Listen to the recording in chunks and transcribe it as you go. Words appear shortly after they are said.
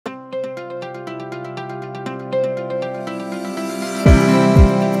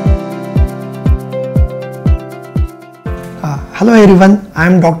Hello everyone, I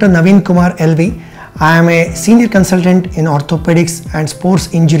am Dr. Naveen Kumar L V. I am a senior consultant in orthopedics and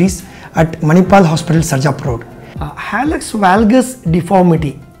sports injuries at Manipal Hospital Sarjapur Road. Hallux Valgus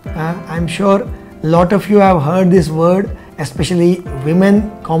deformity. I am sure a lot of you have heard this word, especially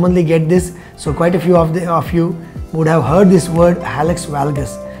women commonly get this. So quite a few of you would have heard this word Hallux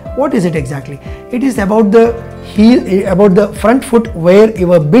Valgus. What is it exactly? It is about the heel, about the front foot where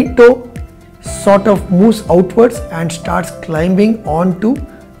your big toe sort of moves outwards and starts climbing onto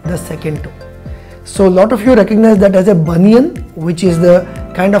the second toe. So a lot of you recognize that as a bunion, which is the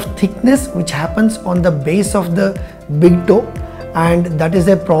kind of thickness which happens on the base of the big toe, and that is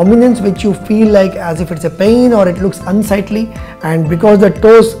a prominence which you feel like as if it's a pain or it looks unsightly, and because the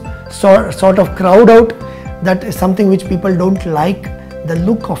toes sort of crowd out, that is something which people don't like the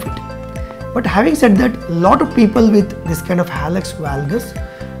look of it. But having said that, a lot of people with this kind of hallux valgus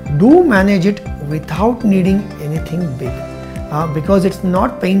do manage it without needing anything big because it's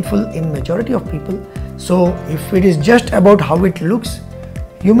not painful in majority of people. So if it is just about how it looks,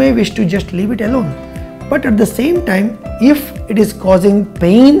 you may wish to just leave it alone. But at the same time, if it is causing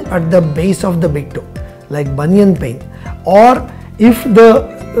pain at the base of the big toe, like bunion pain, or if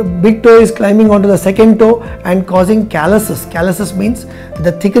the big toe is climbing onto the second toe and causing calluses. Calluses means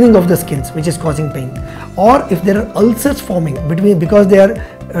the thickening of the skins, which is causing pain. Or if there are ulcers forming because they are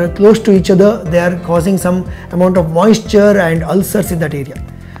close to each other, they are causing some amount of moisture and ulcers in that area.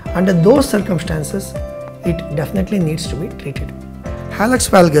 Under those circumstances, it definitely needs to be treated. Hallux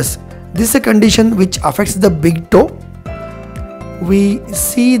valgus. This is a condition which affects the big toe. We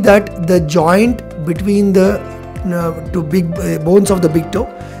see that the joint between the two big bones of the big toe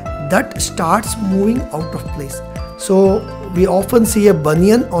that starts moving out of place. So we often see a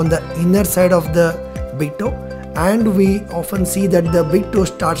bunion on the inner side of the big toe, and we often see that the big toe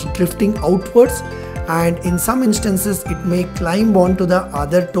starts drifting outwards, and in some instances it may climb onto the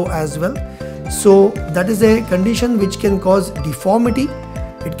other toe as well. So that is a condition which can cause deformity.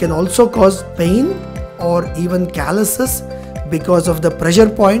 It can also cause pain or even calluses because of the pressure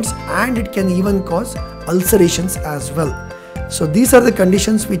points, and it can even cause ulcerations as well. So these are the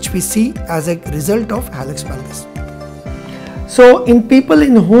conditions which we see as a result of hallux valgus. So in people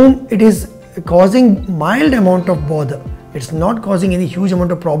in whom it is causing mild amount of bother, it's not causing any huge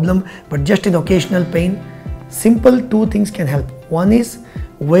amount of problem, but just an occasional pain, simple two things can help. One is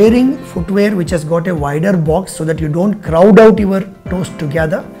wearing footwear which has got a wider box so that you don't crowd out your toes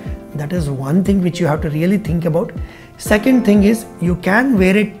together. That is one thing which you have to really think about. Second thing is you can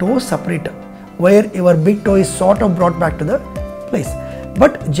wear a toe separator where your big toe is sort of brought back to the place.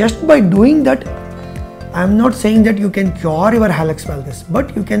 But just by doing that, I am not saying that you can cure your hallux valgus,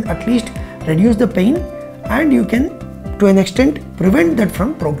 but you can at least reduce the pain, and you can to an extent prevent that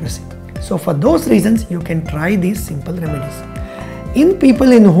from progressing. So for those reasons, you can try these simple remedies. In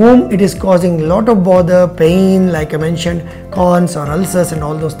people in whom it is causing a lot of bother, pain, like I mentioned, corns or ulcers and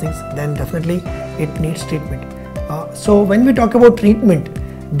all those things, then definitely it needs treatment. So when we talk about treatment,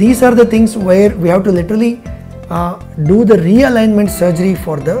 these are the things where we have to literally do the realignment surgery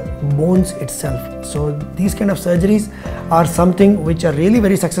for the bones itself. So these kind of surgeries are something which are really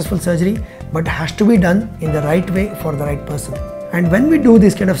very successful surgery, but has to be done in the right way for the right person. And when we do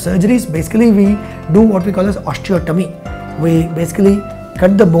these kind of surgeries, basically we do what we call as osteotomy. We basically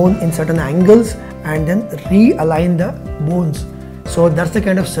cut the bone in certain angles and then realign the bones. So that's the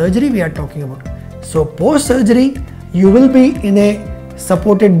kind of surgery we are talking about. So post surgery, you will be in a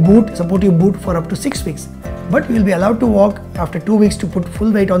supportive boot for up to 6 weeks, but you will be allowed to walk after 2 weeks to put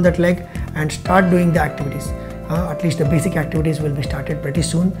full weight on that leg and start doing the activities. At least the basic activities will be started pretty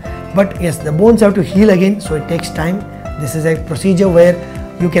soon. But yes, the bones have to heal again, so it takes time. This is a procedure where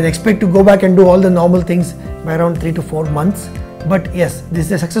you can expect to go back and do all the normal things by around 3 to 4 months. But yes, this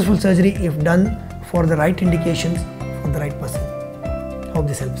is a successful surgery if done for the right indications for the right person. Hope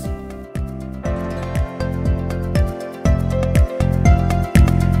this helps.